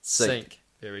Sync.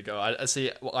 There we go. I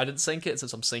see. Well, I didn't sync it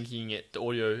since I'm syncing it, the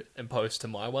audio in post to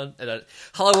my one.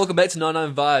 Hello, welcome back to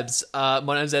 99 Vibes.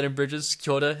 My name's Adam Bridges.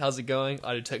 Kia ora, how's it going?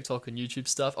 I do TikTok and YouTube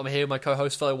stuff. I'm here with my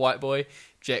co-host, fellow white boy,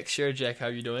 Jack Shearer. Jack, how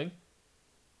are you doing?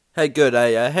 Hey, good.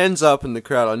 Hey, hands up in the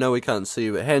crowd. I know we can't see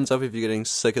you, but hands up if you're getting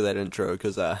sick of that intro,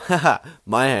 because,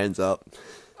 my hands up.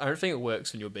 I don't think it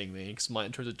works when you're being mean, because my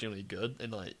intros are generally good,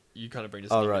 and, like, you kind of bring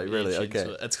this... Oh, right, really?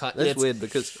 Okay. That's weird,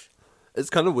 because... It's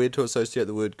kind of weird to associate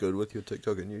the word good with your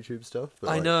TikTok and YouTube stuff. But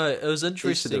I know. It was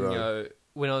interesting,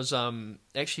 when I was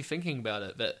actually thinking about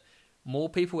it, that more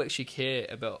people actually care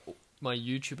about my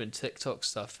YouTube and TikTok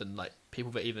stuff than, like, people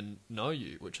that even know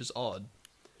you, which is odd.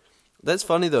 That's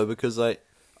funny, though, because, like,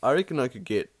 I reckon I could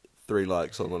get 3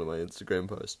 likes on one of my Instagram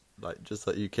posts, like, just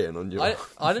like you can on your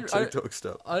TikTok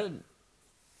stuff. I didn't...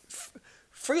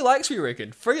 3 likes, you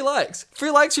reckon? 3 likes?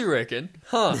 3 likes, you reckon?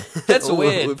 Huh. That's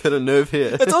weird. We've hit a nerve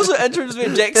here. It's also interesting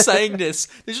when Jack's saying this.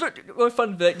 There's no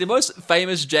fun fact. The most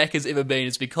famous Jack has ever been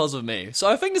is because of me. So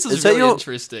I think this is really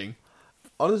interesting.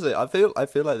 Honestly, I feel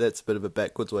like that's a bit of a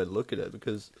backwards way to look at it,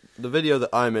 because the video that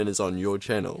I'm in is on your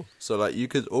channel. So, like, you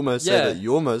could almost say that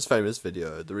your most famous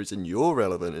video, the reason you're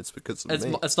relevant, is because of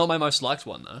me. It's not my most liked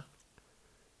one, though.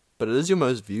 But it is your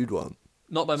most viewed one.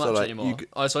 Not by much anymore.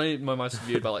 It's only my most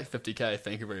viewed by like 50k.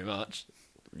 Thank you very much.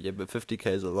 Yeah, but 50k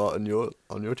is a lot on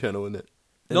your channel, isn't it?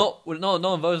 Not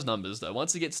on those numbers though.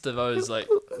 Once it gets to those like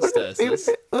statuses.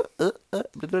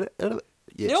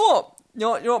 Yes. You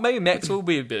know what? Maybe Max will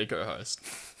be a better co-host.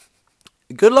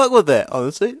 Good luck with that.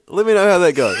 Honestly, let me know how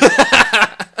that goes.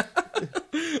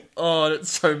 Oh, that's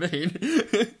so mean.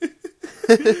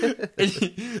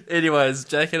 Anyways,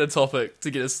 Jack had a topic to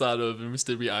get us started with, and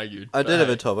instead we argued. I did have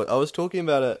a topic. I was talking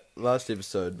about it last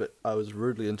episode, but I was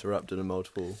rudely interrupted a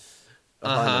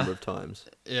high number of times.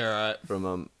 Yeah, right.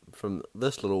 From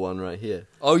this little one right here.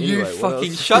 Oh, anyway, you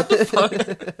fucking shut the fuck.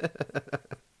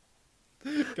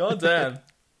 God damn.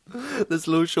 This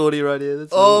little shorty right here.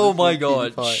 Oh my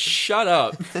god! Shut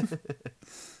up.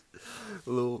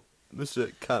 Little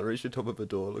Mr. Can't reach the top of a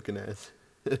door looking ass.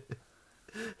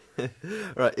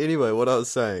 Right, anyway, what I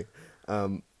was saying.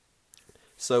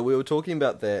 So we were talking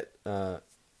about that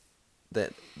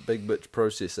big bitch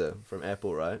processor from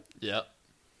Apple, right? Yep.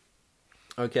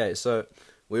 Okay, so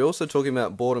we're also talking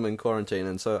about boredom and quarantine,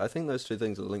 and so I think those two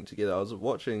things are linked together. I was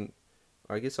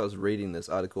reading this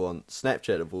article on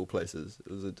Snapchat of all places.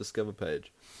 It was a Discover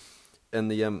page.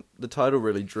 And the title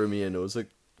really drew me in. It was a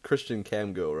Christian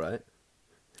cam girl, right?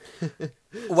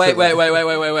 Wait.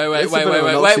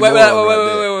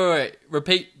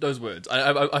 Repeat those words.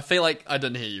 I feel like I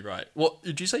didn't hear you right. What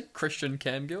did you say? Christian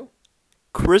cam girl?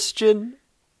 Christian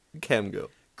cam girl.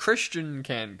 Christian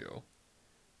cam girl.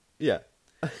 Yeah.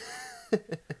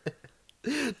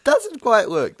 Doesn't quite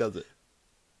work, does it?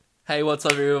 Hey, what's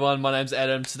up, everyone? My name's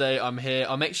Adam. Today I'm here.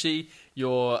 I'm actually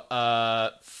your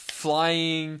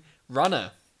flying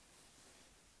runner.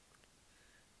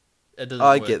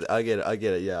 I get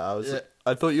it. Yeah,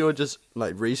 I thought you were just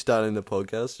like restarting the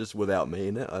podcast just without me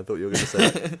in it. I thought you were going to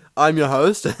say, "I'm your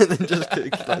host," and then just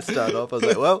start off. I was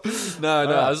like, "Well,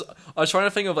 no." I was trying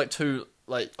to think of like two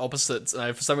like opposites,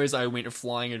 and for some reason I went to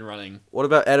flying and running. What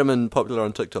about Adam and popular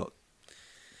on TikTok?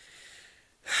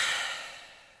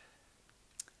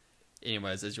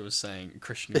 Anyways, as you were saying,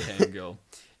 Christian cam girl.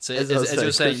 So as you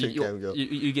were saying,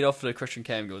 you get off the Christian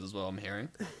cam girls as well. I'm hearing.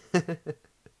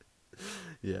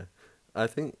 Yeah. I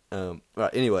think,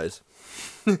 right, anyways.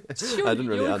 I didn't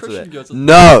really answer that.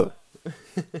 No!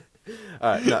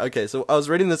 Alright, no, okay, so I was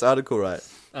reading this article, right,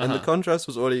 and the contrast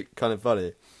was already kind of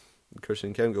funny, the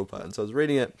Christian camgirl part, and so I was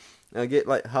reading it, and I get,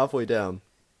 like, halfway down,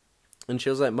 and she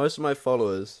was like, most of my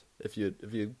followers, if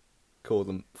you call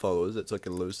them followers, it's like a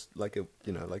loose, like a,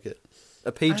 you know, like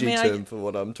a PG term for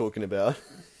what I'm talking about.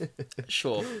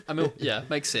 Sure. I mean, yeah,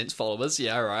 makes sense, followers,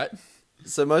 yeah, right.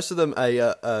 So most of them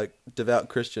are devout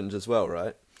Christians as well,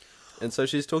 right? And so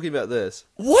she's talking about this.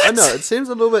 What? I know, it seems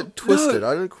a little bit twisted.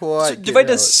 I don't quite get do they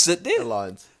just sit there?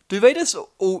 Aligns. Do they just,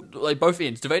 like both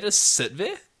ends, do they just sit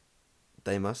there?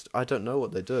 They must. I don't know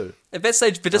what they do. At that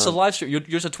stage, but it's a live stream. You're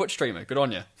just a Twitch streamer. Good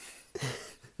on you.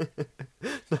 No.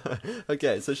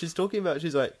 Okay, so she's talking about,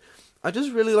 she's like, I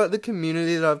just really like the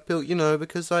community that I've built, you know,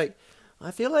 because like, I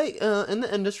feel like in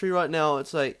the industry right now,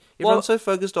 it's like everyone's so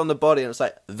focused on the body, and it's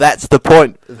like that's the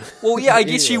point. Well, yeah, I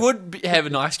guess you would have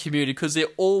a nice community because they're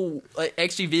all like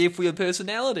actually there for your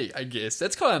personality. I guess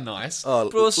that's kind of nice. Oh,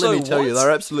 but also, let me tell you,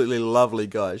 they're absolutely lovely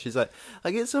guys. She's like,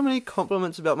 I get so many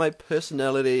compliments about my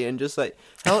personality and just like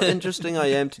how interesting I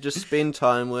am to just spend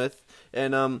time with.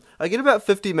 And I get about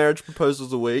 50 marriage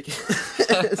proposals a week.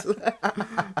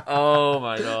 Oh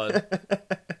my god.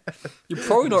 You're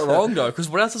probably not wrong though, because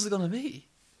what else is it going to be?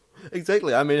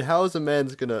 Exactly. I mean, how is a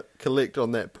man's gonna collect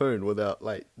on that poon without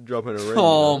like dropping a ring?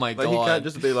 Oh my Like, God. he can't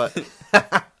just be like,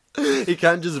 he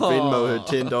can't just Venmo her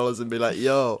 $10 and be like,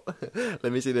 "Yo,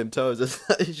 let me see them toes."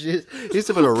 He used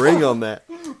to put a ring on that.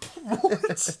 What? Did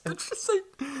you say?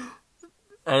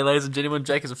 Hey, ladies and gentlemen,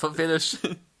 Jake has a foot fetish.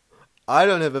 I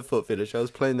don't have a foot fetish. I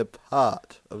was playing the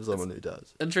part of someone who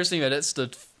does. Interesting that it's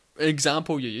the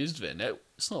example you used, Vin.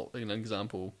 It's not an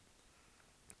example.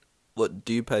 What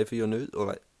do you pay for your nudes, or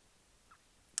like?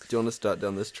 Do you want to start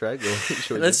down this track? Or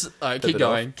should we Let's just alright, tip keep it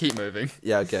going, off? keep moving.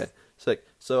 Yeah. Okay. Sick.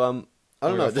 So I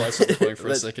don't know. I stopped recording for a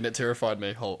Let's- second. It terrified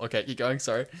me. Okay, keep going.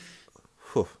 Sorry.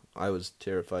 Whew, I was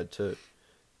terrified too.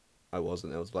 I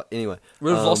wasn't. I was like, anyway.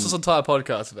 We'd have lost this entire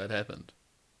podcast if that happened.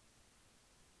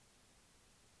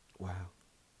 Wow.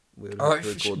 We would have All right, to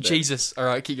record that. Jesus. All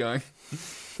right, keep going.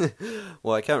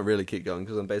 Well, I can't really keep going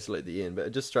because I'm basically at the end. But it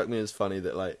just struck me as funny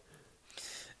that like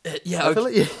Yeah, I feel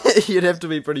like you'd have to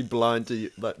be pretty blind to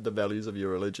like the values of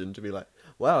your religion to be like,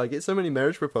 wow, I get so many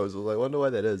marriage proposals. I wonder why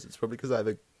that is. It's probably because I have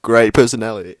a great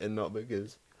personality and not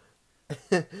because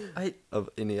of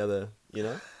any other, you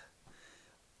know.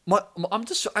 I'm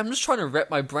just trying to wrap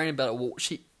my brain about what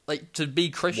she like to be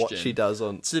Christian. What she does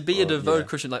on to be a devoted yeah.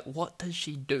 Christian. Like, what does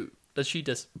she do? Does she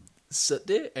just sit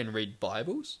there and read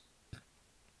Bibles?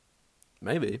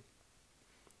 Maybe.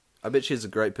 I bet she has a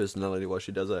great personality while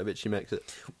she does it. I bet she makes it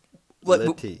Like,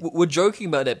 litty. we're joking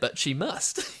about it, but she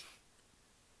must.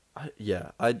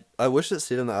 Yeah, I wish it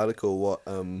said in the article what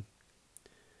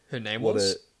Her name what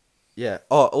was. it. Yeah.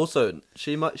 Oh, also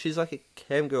she's like a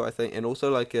cam girl, I think, and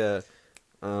also like a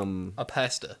A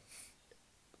pastor.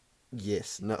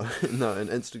 yes, no, an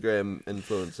Instagram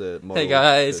influencer model. Hey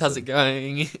guys, how's it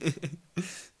going?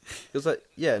 It was like,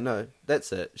 yeah, no,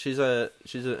 that's it. She's an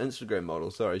Instagram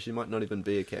model. Sorry, she might not even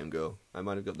be a cam girl. I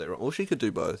might have got that wrong. Or she could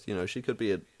do both. You know, she could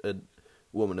be a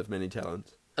woman of many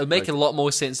talents. It'd make Like a lot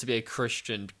more sense to be a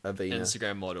Christian Avena.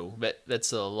 Instagram model.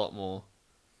 That's a lot more.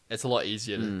 It's a lot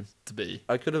easier to be.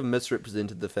 I could have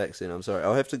misrepresented the facts then. I'm sorry.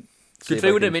 I'll have to. see Good if thing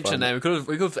I we can didn't mention find that. it.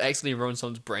 We could have accidentally ruined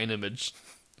someone's brain image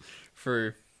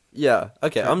through. Yeah.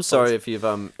 Okay. I'm Right, sorry if you've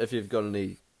got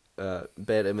any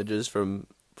bad images from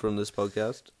this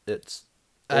podcast. It's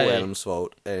all Hey. Adam's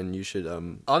fault, and you should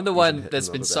I'm the you should one hit that's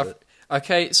him been up about suffering. it.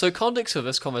 Okay, so context for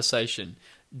this conversation: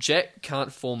 Jack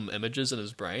can't form images in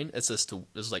his brain. It's just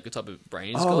like the type of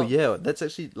brain he's Oh got. yeah, that's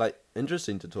actually like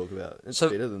interesting to talk about. It's So-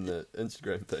 better than the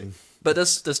Instagram thing. But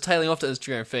this tailing off the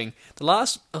Instagram thing. The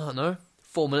last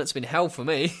 4 minutes have been hell for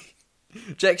me.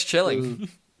 Jack's chilling.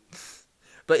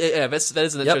 But yeah, that is an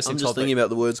Yep, interesting I'm just topic. thinking about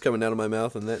the words coming out of my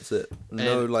mouth, and that's it.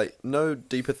 No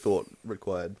deeper thought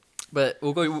required. But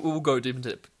we'll go deep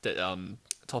into that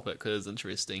topic because it's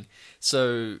interesting.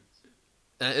 So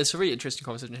it's a really interesting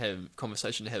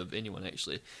conversation to have with anyone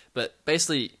actually. But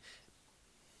basically,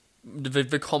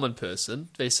 the common person,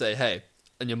 they say, hey,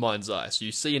 in your mind's eye, so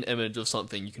you see an image of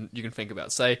something you can think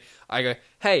about. Say I go,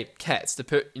 hey, cats.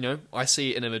 I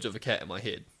see an image of a cat in my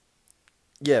head.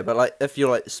 Yeah, but like if you're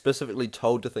like specifically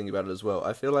told to think about it as well,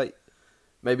 I feel like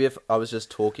maybe if I was just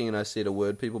talking and I said a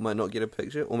word, people might not get a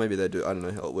picture, or maybe they do. I don't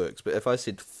know how it works. But if I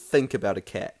said think about a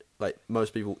cat, like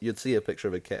most people, you'd see a picture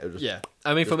of a cat. Just, Yeah,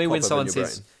 I mean, for just me, pop when up in someone your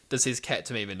says cat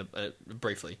to me, then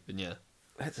briefly, then yeah.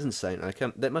 That's insane. I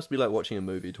can't. That must be like watching a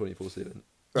movie 24/7.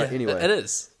 Right. Yeah, anyway, it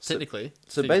is technically.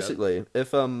 So Think about it. basically,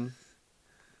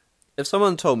 if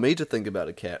someone told me to think about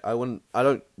a cat, I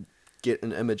don't get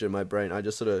an image in my brain. I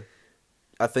just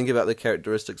I think about the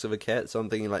characteristics of a cat. So I'm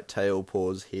thinking like tail,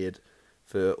 paws, head,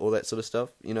 fur, all that sort of stuff,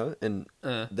 you know, and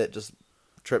that just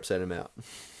trips Adam out.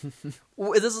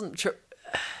 Well, it doesn't.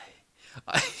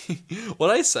 What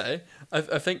I say, I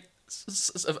think.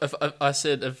 If I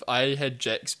said if I had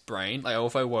Jack's brain, like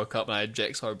if I woke up and I had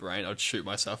Jack's whole brain, I'd shoot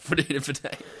myself for the end of the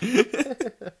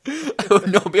day. I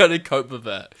would not be able to cope with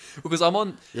that because I'm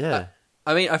on. Yeah.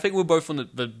 I mean, I think we're both on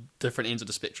the different ends of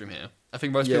the spectrum here. I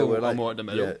think most people are more at the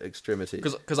middle. Yeah, extremity.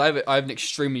 Because I have an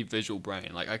extremely visual brain.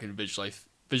 Like I can visually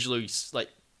like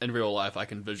in real life, I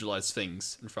can visualize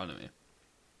things in front of me.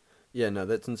 Yeah, no,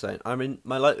 that's insane. I mean,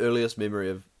 my like earliest memory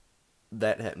of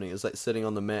that happening is like sitting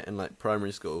on the mat in like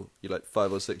primary school. You're like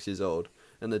 5 or 6 years old,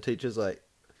 and the teacher's like,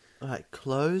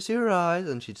 close your eyes,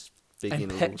 and she's speaking And in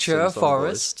a little picture a sing-song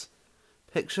forest.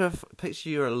 voice. Picture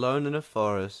you're alone in a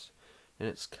forest, and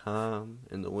it's calm,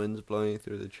 and the wind's blowing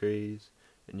through the trees,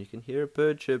 and you can hear a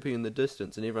bird chirping in the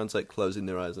distance, and everyone's like closing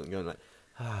their eyes and going like,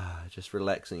 just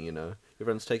relaxing, you know.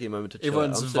 Everyone's taking a moment to chill.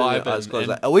 Everyone's I'm sitting there, eyes vibing closed, and-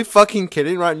 like, are we fucking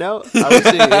kidding right now? Are we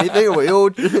seeing anything? Are we all...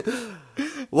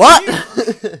 What?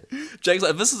 Jack's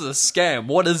like, this is a scam.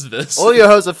 What is this? All your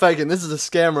hoes are faking. This is a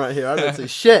scam right here. I don't see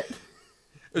shit.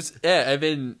 And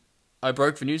then I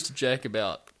broke the news to Jack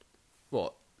about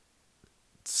what,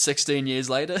 16 years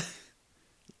later?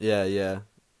 Yeah.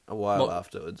 A while Well,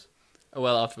 afterwards.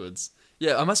 Well, afterwards.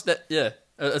 Yeah, I must bet. Yeah,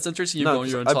 it's interesting you've No, gone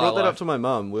 'cause your I entire brought that life. up to my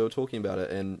mum. We were talking about it,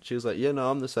 and she was like, "Yeah,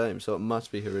 no, I'm the same, so it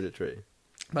must be hereditary."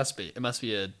 Must be. It must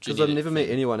be a Because genetic I've never met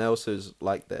thing. anyone else who's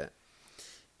like that.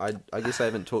 I guess I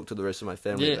haven't talked to the rest of my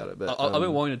family Yeah, about it, but I've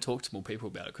been wanting to talk to more people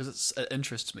about it because it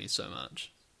interests me so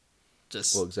much.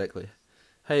 Just well, exactly.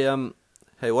 Hey,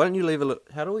 why don't you leave a look?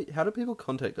 How do people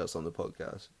contact us on the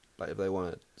podcast? Like, if they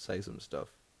want to say some stuff,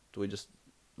 do we just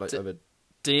like over?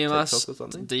 DM us, TikTok or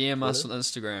something? DM us on Twitter?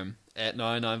 Instagram at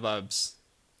 99vibes.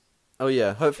 Oh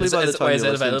yeah, hopefully Is by it- the is- time wait, you're is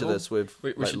that listening to available? this, we've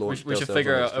We like, should launched we should ourselves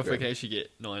figure on out if we Instagram. can actually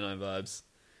get 99vibes.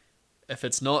 If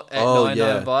it's not at Oh,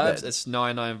 99vibes, yeah. it's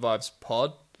 99vibes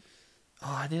pod.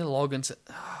 Oh, I need to log into.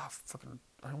 I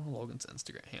don't want to log into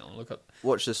Instagram. Hang on, look up.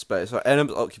 Watch this space. So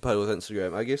Adam's occupied with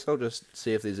Instagram. I guess I'll just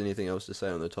see if there's anything else to say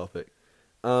on the topic.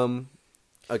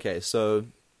 Okay, so.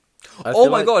 I Oh feel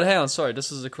my like- god, hang on, sorry,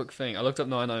 this is a quick thing. I looked up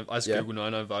 99. I just Yeah. googled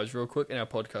 99vibes real quick, and our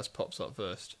podcast pops up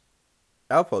first.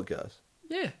 Our podcast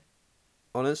Yeah.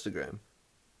 on Instagram.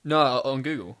 No, on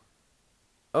Google.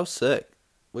 Oh, sick.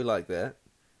 We like that.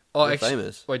 Oh, We're actually,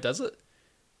 famous. wait, does it?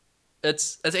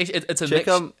 It's actually it's a Check,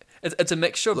 mix. It's a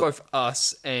mixture of look- both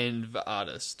us and the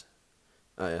artist.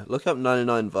 Oh yeah, look up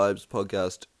 99 Vibes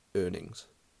podcast earnings.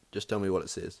 Just tell me what it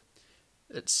says.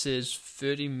 It says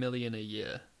 30 million a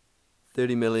year.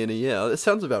 30 million a year. That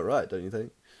sounds about right, don't you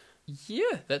think?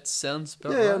 Yeah, that sounds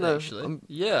about Yeah, right, no, actually. I'm-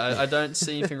 Yeah, I don't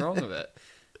see anything wrong with it.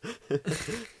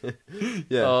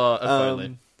 Yeah. Oh, if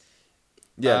only.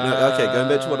 Yeah. No. Okay. Going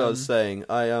back to what I was saying,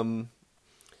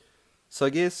 So I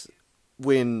guess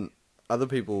when other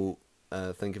people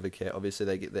think of a cat, obviously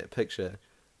they get that picture.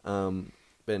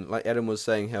 But like Adam was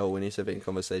saying, how when he's having a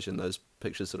conversation, those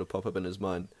pictures sort of pop up in his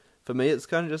mind. For me, it's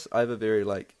kind of just I have a very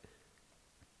like,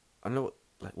 I don't know what,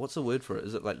 like, what's the word for it?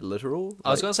 Is it like literal?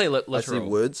 I was Like, going to say I see literal.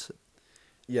 words.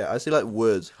 Yeah, I see like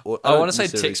words. Or I don't want to say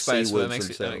necessarily text see space, but words that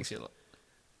makes themselves. it look.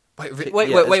 Wait, Yeah, wait, it's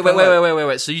wait, wait, kinda wait, like- wait, wait,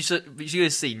 wait. So you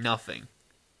guys see nothing.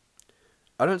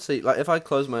 I don't see like if I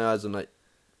close my eyes and like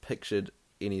pictured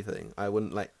anything, I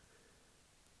wouldn't like.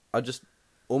 I just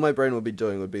all my brain would be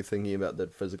doing would be thinking about the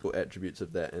physical attributes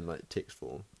of that in like text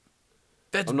form.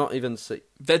 That's I'm not even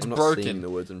that's I'm not broken. seeing the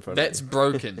words in front That's of me.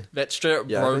 broken. That's straight up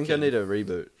Yeah, broken. I think I need a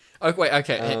reboot. Okay, wait,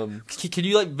 okay. Um, Can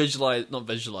you like visualize? Not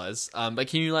visualize. But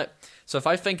can you like? So if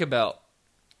I think about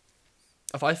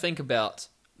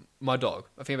my dog,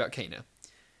 I think about Kina.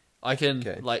 I can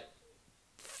Okay. like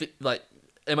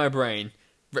in my brain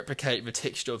replicate the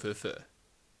texture of her fur.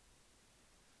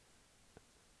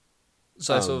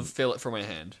 So I sort of feel it from my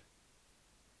hand.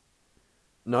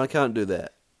 No, I can't do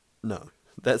that. No,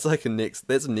 that's like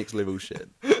that's next level shit.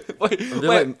 wait, I feel wait.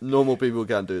 like normal people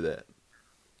can't do that.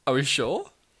 Are we sure?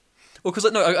 Well,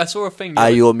 because no, I saw a thing. Are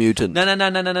you a mutant? No.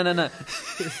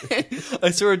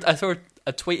 I saw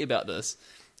a tweet about this.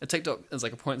 A TikTok is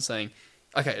like a point saying,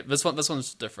 okay, this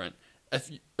one's different.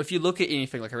 If you look at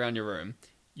anything like around your room,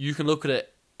 you can look at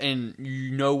it and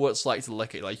you know what it's like to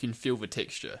lick it. Like you can feel the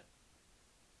texture.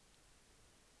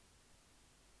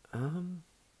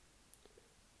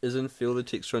 Isn't feel the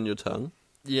texture on your tongue?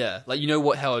 Yeah, like you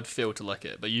know how it'd feel to lick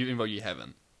it, but you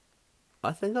haven't.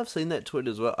 I think I've seen that tweet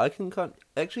as well. I can kind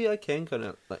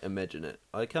of like imagine it.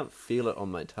 I can't feel it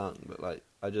on my tongue, but like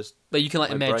I just But you can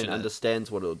like my imagine brain it. understands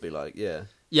what it would be like. Yeah.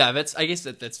 Yeah, I guess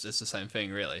that's just the same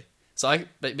thing, really. So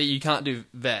but you can't do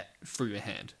that through your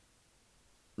hand.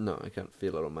 No, I can't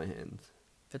feel it on my hands.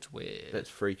 That's weird. That's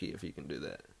freaky if you can do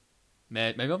that.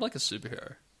 Man, maybe I'm like a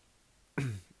superhero.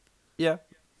 Yeah.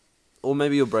 Or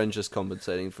maybe your brain's just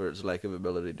compensating for its lack of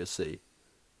ability to see.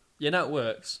 Yeah, no, it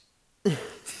works.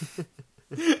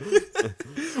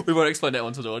 We won't explain that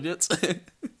one to the audience.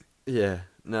 Yeah.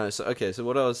 No, so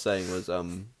what I was saying was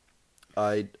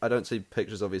I don't see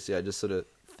pictures obviously, I just sort of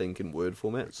think in word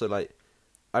format. So like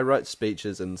I write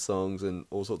speeches and songs and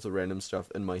all sorts of random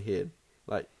stuff in my head.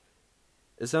 Like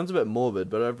it sounds a bit morbid,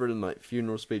 but I've written like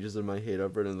funeral speeches in my head.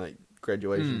 I've written like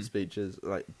graduation speeches,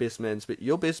 like best man speech.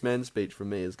 Your best man speech for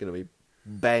me is going to be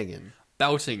banging.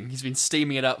 Belting. He's been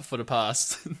steaming it up for the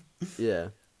past. Yeah.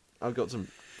 I've got some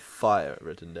fire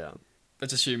written down.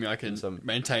 Let's assume I can Some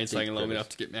maintain something deep long crevice. enough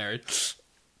to get married.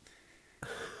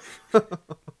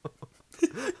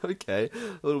 Okay,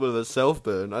 a little bit of a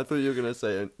self-burn. I thought you were going to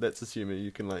say, that's assuming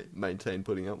you can, like, maintain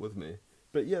putting up with me.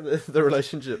 But yeah, the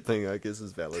relationship thing, I guess,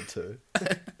 is valid too.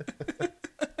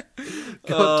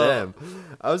 God damn.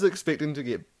 I was expecting to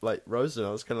get, like, roasted. I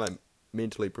was kind of, like,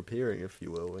 mentally preparing, if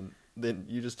you will, and then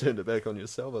you just turned it back on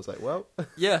yourself. I was like, well...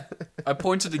 Yeah. I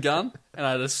pointed the gun, and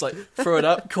I just, like, threw it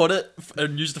up, caught it,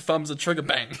 and used the thumb as a trigger,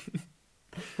 bang.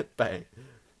 Bang.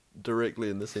 directly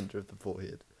in the center of the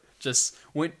forehead. Just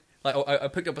went like I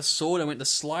picked up a sword and went to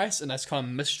slice, and I just kind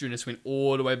of missed you and just went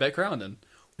all the way back around. And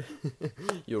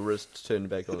Your wrist turned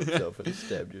back on itself and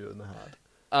stabbed you in the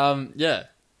heart.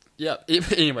 yeah.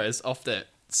 Anyways, off that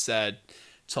sad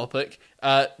topic,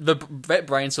 that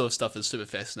brain sort of stuff is super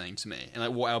fascinating to me, and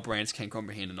like what our brains can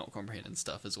comprehend and not comprehend and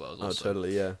stuff as well. Is also.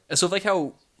 Totally, yeah. It's sort of like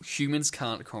how humans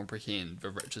can't comprehend the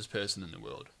richest person in the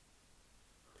world.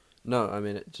 No, I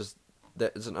mean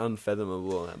that is an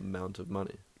unfathomable amount of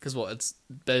money. Because what, it's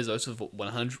Bezos with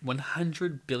what,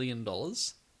 $100 billion?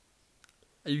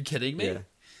 Are you kidding me? Yeah.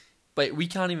 But we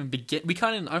can't even begin.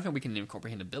 I don't think we can even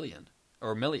comprehend a billion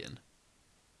or a million.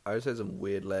 I just had some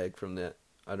weird lag from that.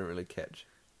 I don't really catch.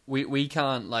 We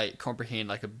can't like comprehend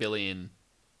like a billion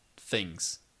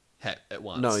things at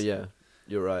once. No, yeah,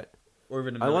 you're right. Or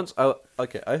even a million.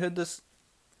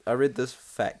 I read this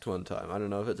fact one time. I don't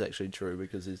know if it's actually true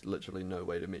because there's literally no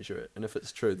way to measure it. And if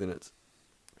it's true, then it's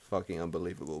fucking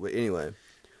unbelievable. But anyway,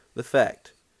 the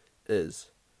fact is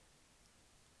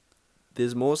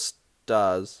there's more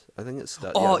stars. I think it's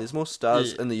stars. Oh, yeah, there's more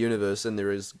stars yeah. in the universe than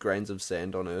there is grains of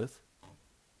sand on Earth.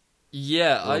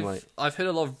 Yeah, And I've heard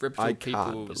a lot of reputable I can't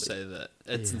people believe say that.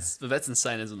 Yeah. That's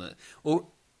insane, isn't it? Well,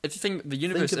 if you think the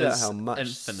universe Think about is how much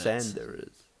infinite. sand there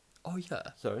is. Oh yeah.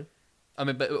 Sorry? I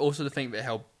mean, but also to think about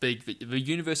how big the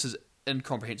universe is,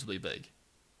 incomprehensibly big.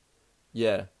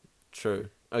 Yeah, true.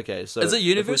 Okay, so Is it if we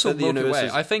universe or said the Milky universe Way?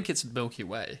 is- I think it's Milky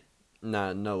Way.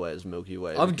 Nah, no way it's Milky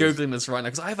Way. I'm because googling this right now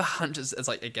because I have a hunch it's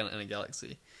like in a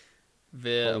galaxy.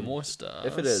 There are Oh, more stars.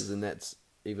 If it is, then that's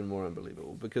even more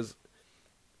unbelievable. Because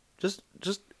just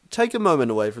take a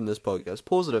moment away from this podcast.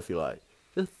 Pause it if you like.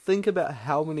 Just think about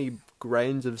how many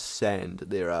grains of sand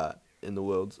there are on the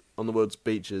world's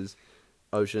beaches,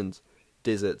 oceans,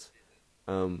 deserts.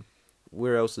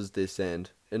 Where else is there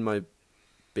sand? In my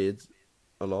bed,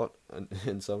 a lot. And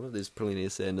in summer, there's plenty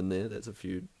of sand in there. That's a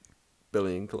few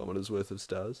billion kilometers worth of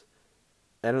stars.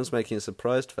 Adam's making a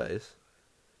surprised face.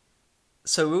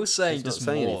 So we were saying It's not just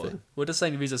saying more. anything. We're just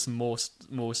saying there's just more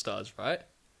stars, right?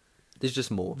 There's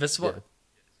just more. This one,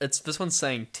 Yeah. this one's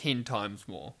saying 10 times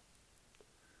more.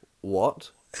 What?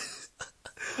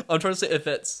 I'm trying to say if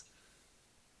it's.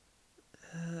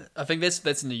 I think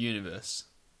that's in the universe.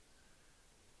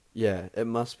 Yeah, it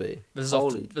must be. This is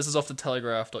off the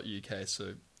Telegraph.uk.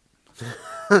 So,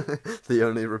 The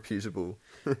only reputable.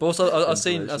 but also I've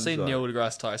seen Information site. Neil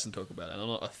deGrasse Tyson talk about it. And I'm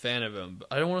not a fan of him, but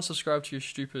I don't want to subscribe to your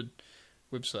stupid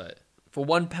website for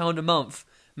 £1 a month,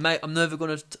 mate. I'm never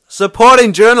gonna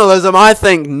Supporting journalism, I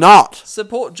think not.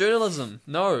 support journalism.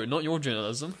 No, not your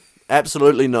journalism.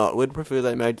 Absolutely not. We'd prefer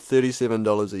they made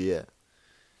 $37 a year.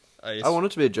 Yes. I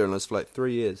wanted to be a journalist for like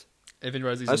 3 years. Even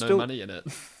Rosie's I no still- money in it.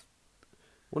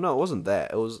 Well, no, it wasn't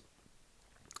that. It was...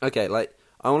 Okay, like,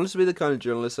 I wanted to be the kind of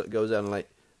journalist that goes out and, like,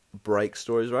 breaks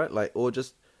stories, right? Like, or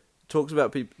just talks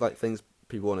about people, like, things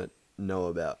people want to know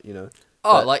about, you know?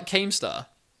 Oh, But- like Keemstar.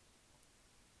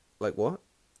 Like what?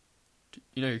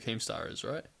 You know who Keemstar is,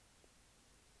 right?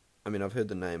 I mean, I've heard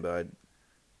the name, but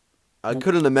I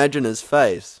couldn't imagine his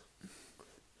face.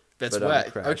 That's But,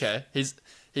 whack. Crash. Okay, he's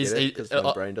Because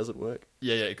my brain doesn't work.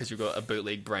 yeah, because you've got a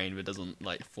bootleg brain that doesn't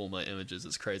like formulate images.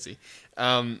 It's crazy.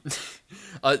 Okay.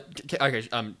 I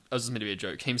was just meant to be a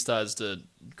joke. Keemstar is the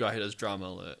guy who does Drama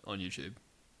Alert on YouTube.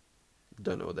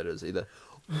 Don't know what that is either.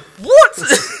 What?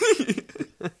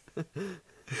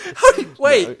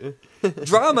 Wait, No.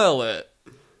 Drama Alert.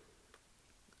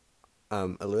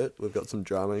 Alert, we've got some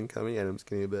drama incoming. Adam's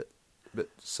getting a bit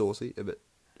saucy, a bit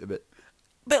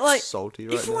But like, salty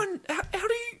right now. everyone, how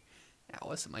do you? Ow,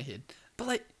 what's in my head? But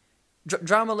like,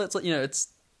 Drama Alert's like, it's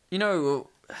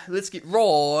let's get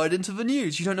right into the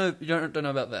news. You don't know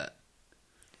about that.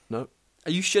 No,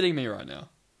 Are you shitting me right now?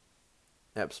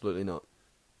 absolutely not.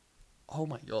 Oh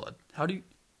my god, how do you?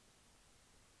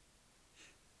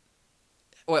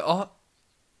 Wait,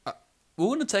 we're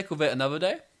gonna tackle that another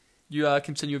day. You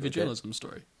continue with your Okay. journalism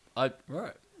story.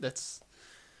 Right. That's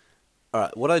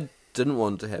Alright, what I didn't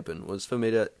want to happen was for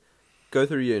me to go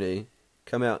through uni,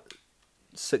 come out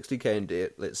 60k in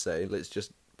debt, let's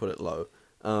just put it low,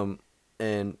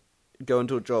 and go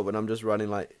into a job and I'm just running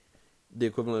like the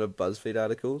equivalent of BuzzFeed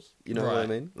articles. You know what I right.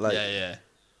 mean? Like, yeah.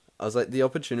 I was like, the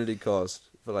opportunity cost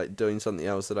for like doing something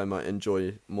else that I might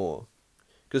enjoy more.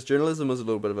 Because journalism was a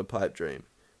little bit of a pipe dream,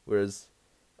 whereas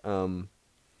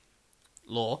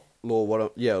Law. law,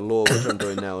 which I'm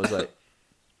doing now, is like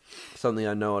something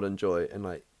I know I'd enjoy, and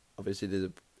like obviously there's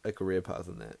a career path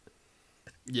in that.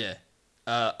 Yeah.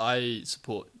 I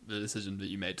support the decision that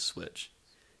you made to switch.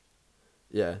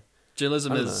 Yeah,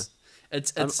 Journalism I don't is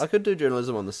it's I could do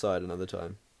journalism on the side another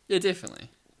time yeah, definitely.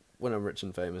 when I'm rich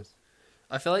and famous.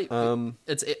 I feel like Um,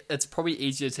 it's probably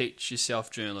easier to teach yourself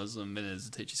journalism than it is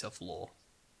to teach yourself law.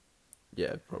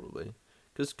 yeah, probably.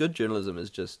 Because good journalism is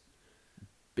just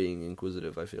being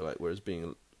inquisitive, I feel like, whereas being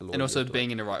a lawyer... And also you have to, being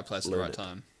like, in the right place at the learn right it.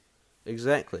 time.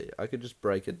 Exactly. I could just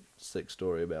break a sick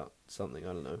story about something,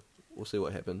 I don't know. We'll see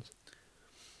what happens.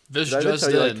 This Did I ever just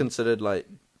tell you I in. considered, like...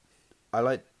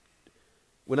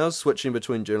 When I was switching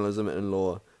between journalism and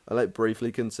law, I, like,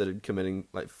 briefly considered committing,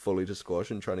 like, fully to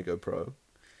squash and trying to go pro.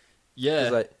 Yeah.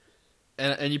 'Cause, like,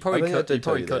 And you I probably think I could. did You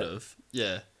probably tell you could that. have.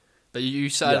 Yeah. But you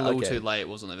started Yeah, a little okay. too late,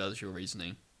 wasn't it? That was your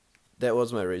reasoning. that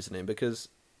was my reasoning, because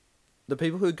the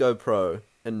people who go pro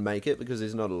and make it, because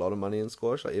there's not a lot of money in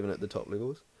squash, like, even at the top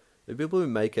levels, the people who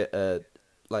make it are,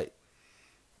 like,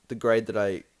 the grade that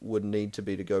I would need to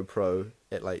be to go pro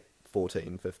at, like,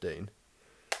 14, 15.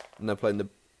 And they're playing the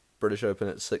British Open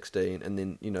at 16, and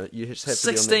then, you know, you just have to be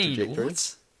on that 16. trajectory.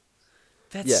 What?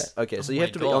 That's, Yeah, okay, so oh you my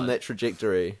have to be on God. that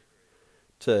trajectory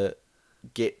to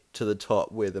get to the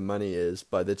top where the money is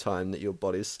by the time that your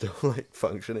body's still, like,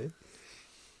 functioning.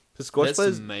 Because squash That's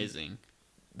players, amazing.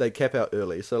 they cap out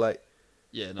early, so, like,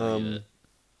 Yeah, no, I get it.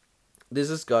 there's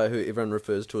this guy who everyone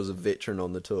refers to as a veteran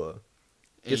on the tour.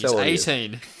 And Guess he's how old he is?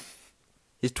 18.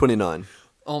 He's 29.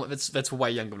 Oh, that's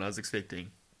way younger than I was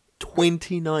expecting.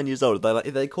 29 years old.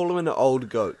 They call him an old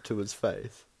goat to his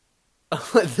face.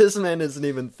 Like, this man isn't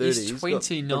even 30. He's He's got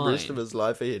the 29. rest of his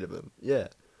life ahead of him. Yeah.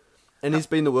 And he's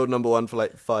been the world number one for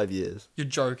like 5 years. You're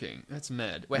joking. That's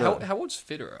mad. Wait, No. how old's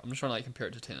Federer? I'm just trying to like compare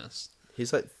it to tennis.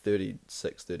 He's like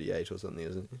 36, 38 or something,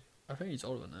 isn't he? I think he's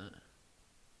older than that.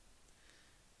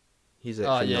 He's Oh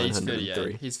actually yeah, he's 903.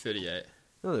 38. He's 38.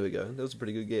 Oh, there we go. That was a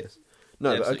pretty good guess.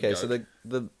 No, but Absolute okay, so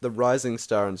goat. the rising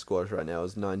star in squash right now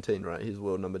is 19, right? He's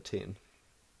world number 10.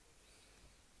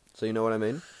 So you know what I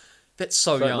mean? That's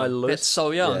so So young. my list- That's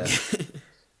so young. yeah.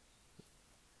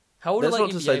 How old That's are like not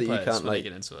to NBA say that you players can't, when they like-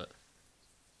 get into it?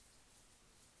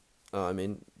 Oh, I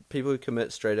mean, people who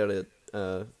commit straight out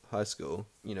of high school,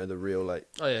 you know, the real, like,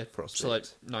 Oh yeah, prospects. so like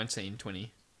 19,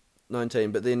 20.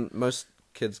 19, but then most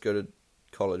kids go to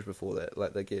college before that.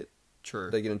 Like, they get True.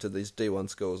 into these D1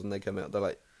 schools and they come out, they're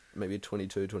like maybe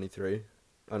 22, 23.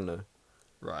 I don't know.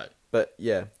 Right. But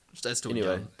yeah, That's still anyway,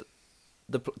 young.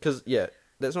 because yeah,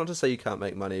 that's not to say you can't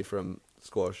make money from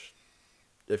squash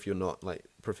if you're not like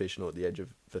professional at the age of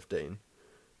 15.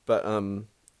 But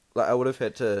like I would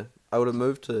have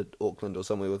moved to Auckland or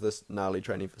somewhere with this gnarly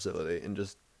training facility and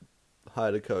just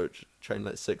hired a coach, train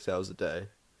like 6 hours a day,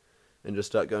 and just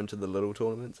start going to the little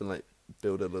tournaments and like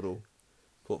build a little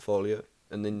portfolio.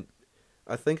 And then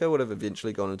I think I would have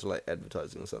eventually gone into like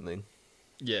advertising or something.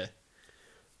 Yeah.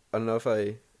 I don't know if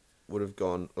I would have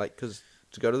gone, like, because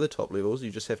to go to the top levels,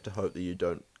 you just have to hope that you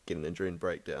don't get an injury and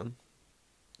break down.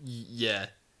 Yeah.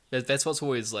 That's what's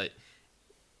always like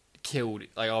killed.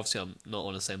 Like obviously I'm not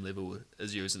on the same level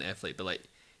as you as an athlete, but like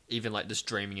even like just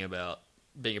dreaming about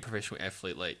being a professional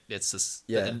athlete, like that's just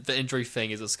Yeah. the injury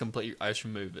thing is just completely. I just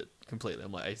remove it completely.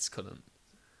 I'm like I just couldn't.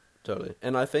 Totally.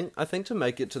 And I think to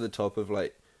make it to the top of,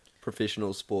 like,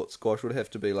 professional sports, squash would have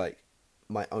to be, like,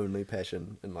 my only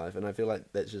passion in life. And I feel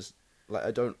like that's just, like, I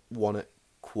don't want it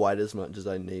quite as much as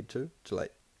I need to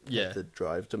like, Yeah. have the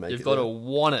drive to make You've it got to there.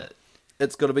 want it.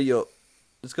 It's got to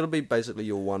be basically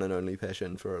your one and only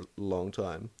passion for a long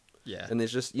time. Yeah. And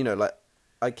there's just, you know, like,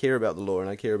 I care about the law and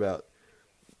I care about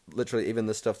literally even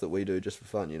the stuff that we do just for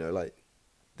fun, you know, like,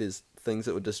 there's things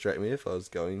that would distract me if I was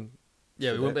going.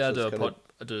 Yeah, we for wouldn't be that, able so to it's do kinda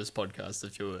do this podcast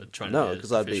if you were trying No, to be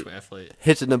 'cause a I'd be- professional athlete.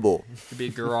 hitting the ball. You'd be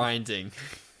grinding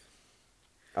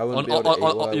I wouldn't on be able to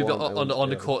eat what I you'd be want, I wouldn't on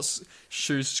be the able- court,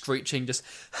 shoes screeching. Just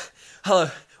hello,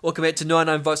 welcome back to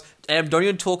 99 Votes. Adam, don't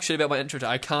even talk shit about my intro.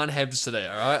 I can't have this today.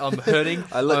 All right, I'm hurting.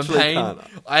 I I'm in literally pain. can't.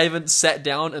 I haven't sat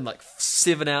down in like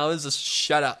 7 hours. Just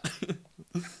shut up.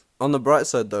 On the bright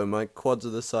side, though, my quads are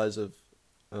the size of,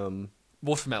 I don't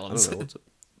Watermelons. know,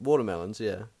 watermelons,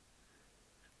 yeah.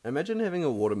 Imagine having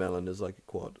a watermelon as, like, a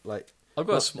quad. Like, I've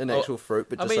got a not sm- an actual fruit,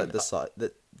 but I just, mean, like, the size,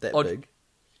 that I'd- big.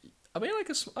 I mean, like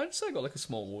I'd say I got like a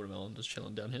small watermelon just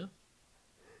chilling down here.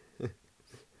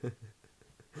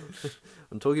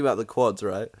 I'm talking about the quads,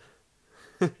 right?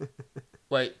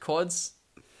 Wait, quads.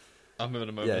 I'm having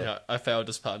a moment Yeah. here. I failed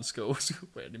this part in school.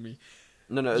 Wait, let me.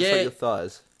 No, it's Yeah. like your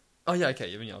thighs. Oh yeah, okay.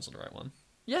 Even I was on the right one.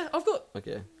 Yeah, I've got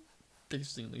Okay.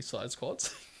 decently sized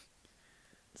quads.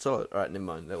 Solid. Alright, never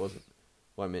mind. That wasn't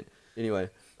what I meant. Anyway,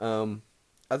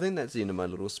 I think that's the end of my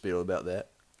little spiel about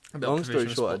that. About Long story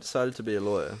professional short, I sports. decided to be a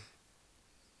lawyer.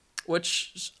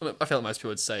 Which I feel like most people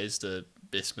would say is the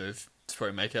best move to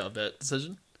probably make out of that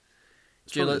decision.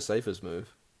 It's Do you probably like- the safest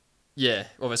move. Yeah,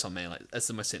 well that's what I mean. Like that's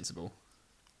the most sensible.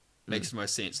 Makes the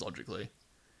most sense logically.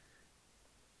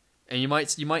 and you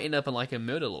might end up in like a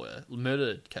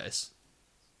murder case.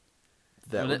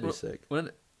 That would be sick.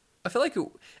 I feel like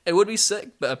it would be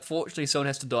sick, but unfortunately, someone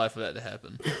has to die for that to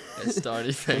happen. That's the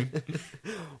only thing.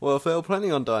 Well, if they were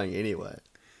planning on dying anyway.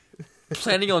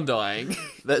 Planning on dying.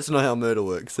 That's not how murder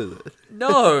works, is it?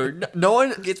 No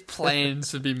one gets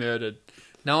plans to be murdered.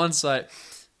 No one's like,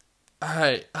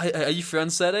 alright, are you free on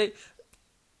Saturday?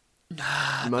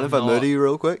 Nah, You mind if I murder you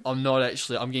real quick? I'm not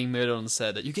actually. I'm getting murdered on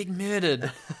Saturday. You're getting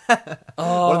murdered. What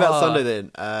about Sunday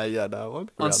then? Yeah, no, I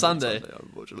won't be On around Sunday?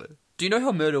 Unfortunately. Do you know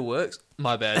how murder works?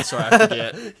 My bad. Sorry, I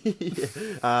forget.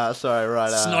 Sorry,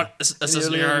 right.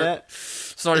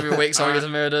 It's not every week someone gets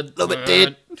murdered. Little bit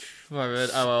dead. My bad.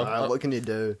 Oh well. Alright, what can you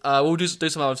do? We'll do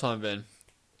some other time then.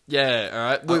 Yeah. All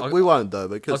right. We won't though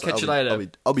because I'll catch you later.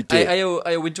 I'll be dead. Hey,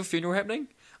 when's your funeral happening?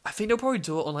 I think they'll probably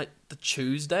do it on like the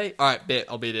Tuesday. All right, bet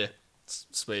I'll be there.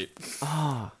 Sweet.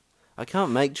 I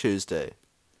can't make Tuesday.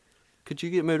 Could you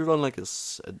get murdered on like a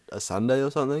Sunday or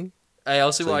something? Hey,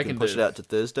 I'll see So what I you can push do. it out to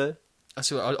Thursday. I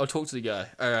see. I'll talk to the guy.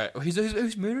 All right.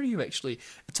 Who's murdering you? Actually,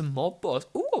 it's a mob boss.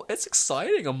 Ooh, it's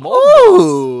exciting. A mob boss.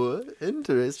 Oh,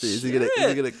 interesting. Is he gonna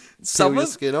peel your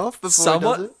skin off before he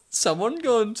does it? Someone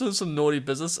got into some naughty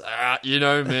business. You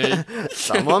know me.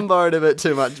 Someone borrowed a bit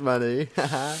too much money.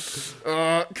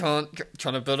 Trying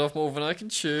to bit off more than I can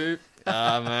chew.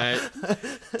 Mate.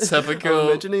 Typical. I'm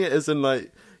imagining it as in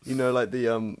like, you know, like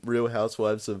the Real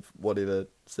Housewives of whatever,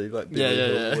 see, like Beverly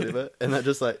Hills or whatever, and they're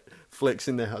just like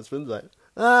flexing their husbands, like,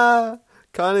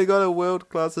 kind of got a world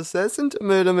class assassin to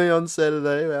murder me on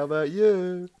Saturday. How about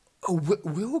you? Oh,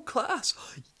 world class.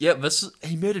 Yeah,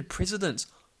 he murdered presidents.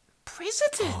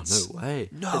 Presidents. Oh no way!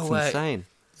 No That's way. insane.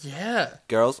 Yeah.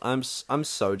 Girls, I'm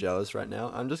so jealous right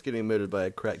now. I'm just getting murdered by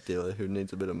a crack dealer who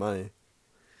needs a bit of money.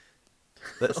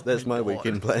 That's my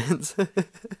weekend plans.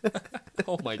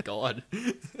 Oh my god.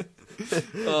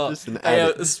 Just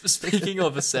an Speaking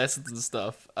of assassins and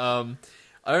stuff, I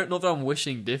don't know that I'm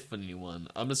wishing death on anyone.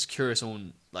 I'm just curious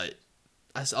on like,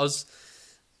 I was.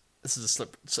 This is a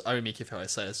slip. So I don't mean how I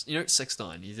say this. You know,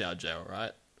 6ix9ine. He's out of jail,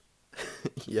 right?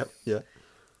 Yep.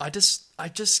 I just,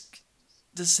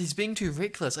 he's being too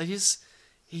reckless.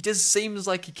 He just seems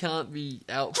like he can't be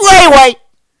out. Wait.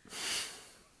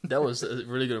 That was a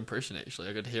really good impression, actually.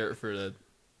 I could hear it through the.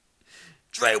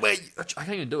 Treyway! I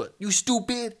can't even do it. You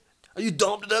stupid! Are you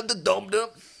dumb?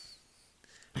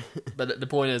 But the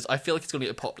point is, I feel like it's going to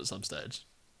get popped at some stage.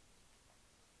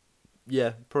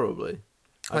 Yeah, probably.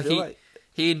 I Like feel like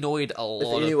he annoyed a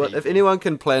lot of people. if anyone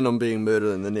can plan on being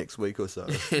murdered in the next week or so,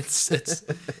 it's it's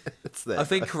that. I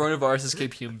think coronavirus is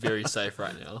keeping him very safe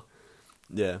right now.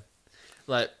 Yeah.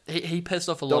 Like, he pissed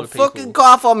off a lot Don't of people. fucking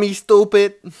cough on me,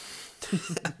 stupid!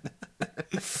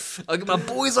 I'll get my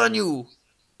boys on you!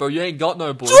 Bro, you ain't got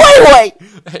no boys.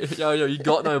 Yo, you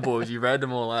got no boys. You read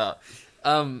them all out.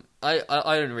 I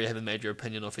don't really have a major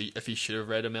opinion of if he should have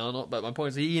read them out or not, but my point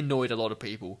is he annoyed a lot of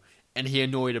people, and he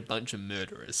annoyed a bunch of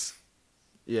murderers.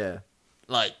 Yeah.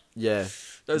 Like, Yeah.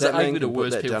 those That are man arguably the can put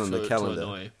worst that people down on the to calendar.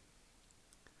 annoy.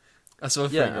 That's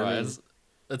what I Yeah, think, I right? mean,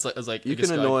 It's like You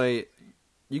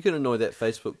can annoy that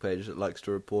Facebook page that likes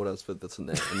to report us for this and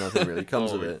that, and nothing really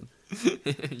comes of it.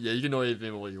 Yeah, you can annoy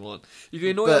them all you want. You can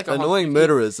annoy But like annoying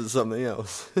murderers is something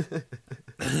else.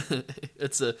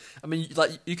 I mean,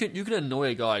 like you can annoy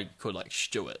a guy called like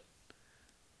Stuart.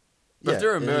 But Yeah, if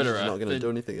they're a and murderer, he's not going to then- do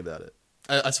anything about it.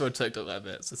 I saw a TikTok like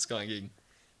that. So this guy getting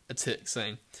a text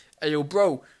saying, "Hey yo,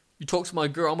 bro, you talk to my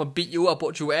girl, I'm gonna beat you up.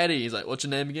 Watch your addy." He's like, "What's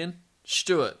your name again?"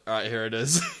 Stuart. All right, here it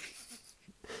is.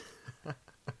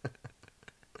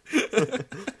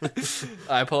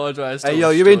 I apologize. Hey, yo,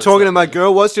 you been talking to my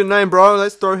girl? What's your name, bro?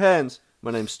 Let's throw hands.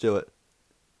 My name's Stuart.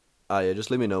 Ah, yeah,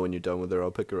 just let me know when you're done with her.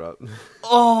 I'll pick her up.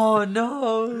 Oh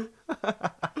no!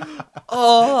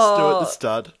 Oh, Stuart the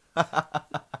stud.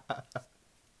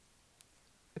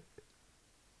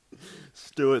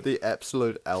 Stuart the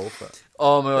absolute alpha.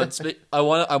 Oh my god! I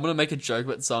want to make a joke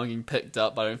about someone getting picked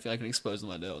up, but I don't think I can expose them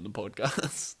like that on the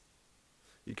podcast.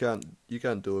 You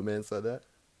can't do a man like that.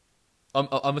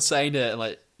 I'm saying it and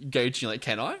like gauging like,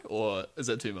 can I, or is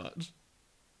that too much?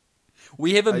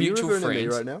 We have a Are you mutual referring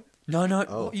to friend me right now? No,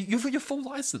 Oh. you've got your full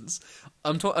license.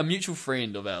 A mutual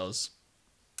friend of ours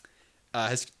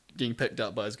has getting picked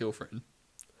up by his girlfriend.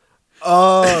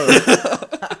 Oh.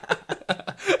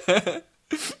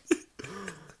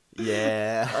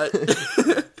 Yeah.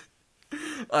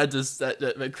 I just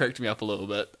that cracked me up a little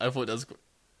bit. I thought that was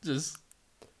just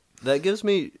That gives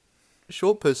me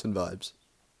short person vibes.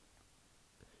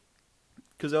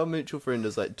 Because our mutual friend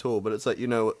is like tall, but it's like, you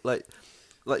know, like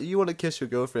you want to kiss your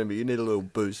girlfriend, but you need a little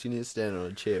boost. You need to stand on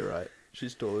a chair, right?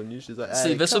 she's taller than you. She's like, hey,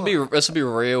 See, this come would on. be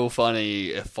real funny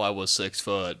if I was 6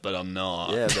 foot, but I'm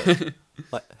not. Yeah, but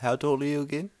like, how tall are you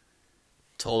again?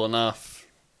 Tall enough.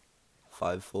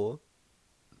 5'4".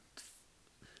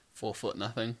 4 foot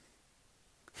nothing.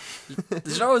 Did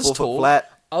you know I was 4 foot tall? flat.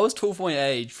 I was tall for my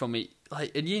age.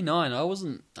 Like in year 9, I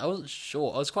wasn't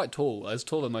short. I was quite tall. I was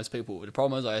taller than most people. But the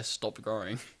problem is I stopped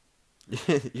growing.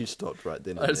 You stopped right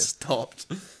then. I just stopped.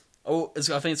 Oh, I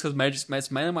think it's because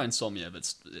it's mainly my insomnia,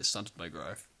 but it stunted my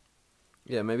growth.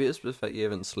 Yeah, maybe it's the fact you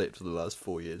haven't slept for the last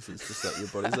 4 years. It's just like your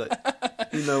body's like,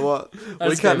 you know what? I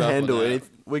We just can't gave up on handle that.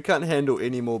 We can't handle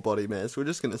any more body mass. We're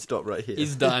just gonna stop right here.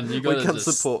 He's done. You We gotta can't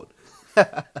just support.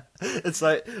 It's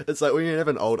like when you have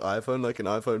an old iPhone, like an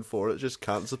iPhone 4, it just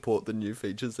can't support the new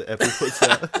features that Apple puts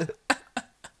out.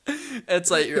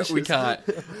 It's like we can't.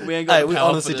 We ain't got. Hey, the we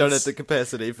power honestly for don't have this. the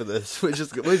capacity for this. We're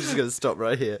just gonna stop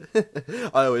right here.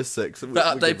 iOS 6. The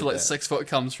update for like 6 foot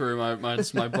comes through. My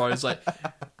body's like,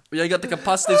 we ain't got the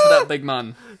capacities for that, big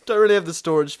man. Don't really have the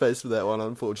storage space for that one,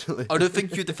 unfortunately. I don't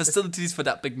think you have the facilities for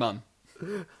that, big man.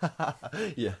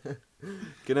 Yeah,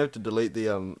 gonna have to delete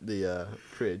the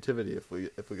creativity if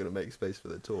we're gonna make space for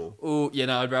the tool. Oh, yeah,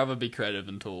 no, I'd rather be creative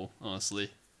than tall,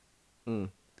 honestly. Mm.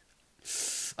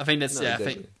 I think that's No, yeah.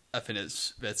 exactly. I think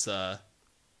that's. Can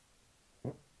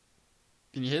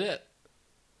you hear that?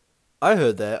 I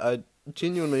heard that. I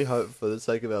genuinely hope, for the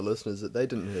sake of our listeners, that they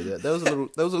didn't hear that. That was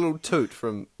a little toot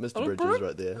from Mr. Bridges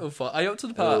right there. Oh, fuck. Are you up to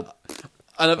the part?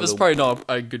 I know this is probably not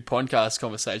a good podcast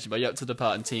conversation, but are you up to the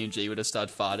part in TMG where they start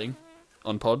farting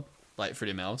on pod, like through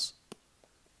their mouths,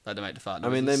 like they make the fart I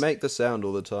noises? mean, they make the sound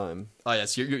all the time. Oh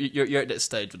yes, you're at that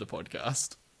stage of the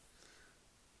podcast.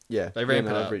 Yeah, They ramp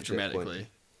no, it I've up reached that point. dramatically.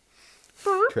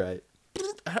 Great.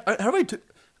 How do I do?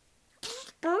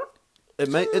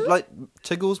 It like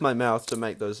tickles my mouth to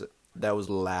make those. That was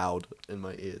loud in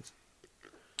my ears.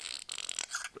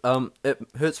 It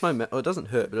hurts my mouth. Well, it doesn't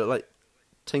hurt, but it like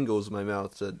tingles my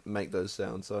mouth to make those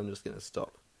sounds. So I'm just gonna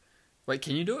stop. Wait,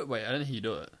 can you do it? Wait, I didn't hear you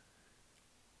do it.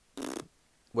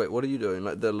 Wait, what are you doing?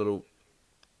 Like the little.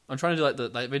 I'm trying to do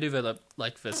like we do the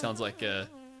this sounds like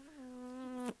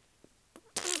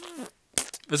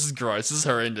This is gross. This is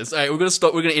horrendous. Alright, we're gonna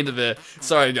stop. We're gonna end it there.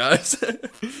 Sorry, guys.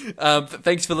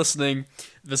 Thanks for listening.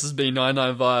 This has been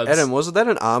 99 Vibes. Adam, wasn't that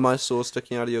an arm I saw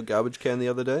sticking out of your garbage can the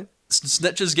other day?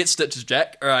 Snitches get stitches,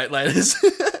 Jack. Alright, ladies.